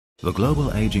The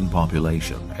global aging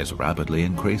population is rapidly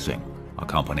increasing,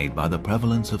 accompanied by the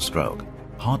prevalence of stroke,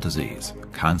 heart disease,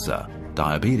 cancer,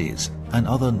 diabetes, and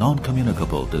other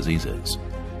non-communicable diseases.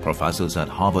 Professors at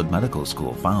Harvard Medical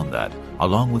School found that,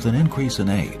 along with an increase in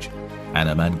age,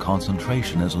 NMN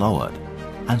concentration is lowered,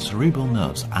 and cerebral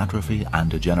nerves atrophy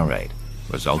and degenerate,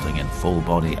 resulting in full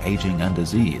body aging and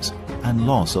disease and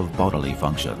loss of bodily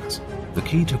functions. The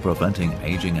key to preventing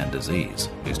aging and disease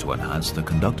is to enhance the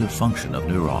conductive function of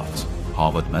neurons.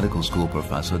 Harvard Medical School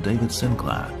professor David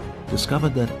Sinclair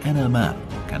discovered that NMN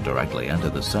can directly enter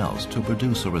the cells to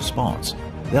produce a response,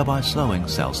 thereby slowing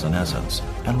cell senescence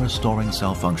and restoring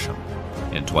cell function.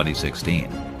 In 2016,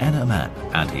 NMN,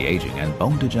 Anti-Aging and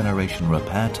Bone Degeneration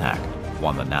Repair Tech,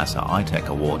 won the NASA iTech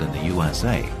Award in the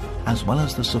USA, as well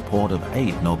as the support of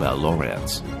 8 Nobel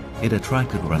laureates. It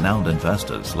attracted renowned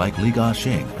investors like Li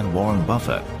Ka-shing and Warren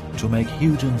Buffett to make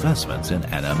huge investments in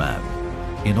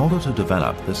NMN. In order to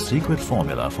develop the secret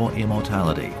formula for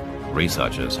immortality,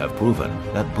 researchers have proven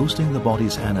that boosting the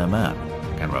body's NMN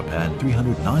can repair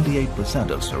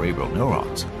 398% of cerebral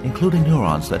neurons, including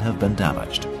neurons that have been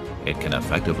damaged. It can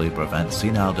effectively prevent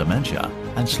senile dementia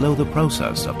and slow the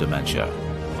process of dementia.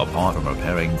 Apart from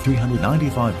repairing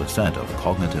 395% of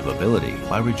cognitive ability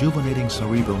by rejuvenating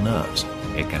cerebral nerves,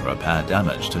 it can repair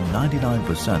damage to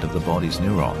 99% of the body's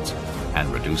neurons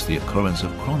and reduce the occurrence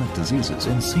of chronic diseases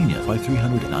in seniors by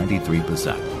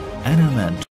 393%.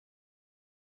 NMN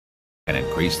can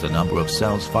increase the number of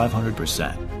cells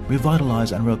 500%,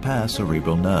 revitalize and repair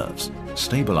cerebral nerves,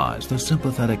 stabilize the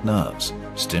sympathetic nerves,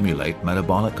 stimulate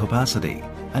metabolic capacity,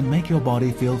 and make your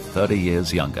body feel 30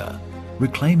 years younger.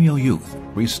 Reclaim your youth,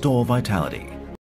 restore vitality.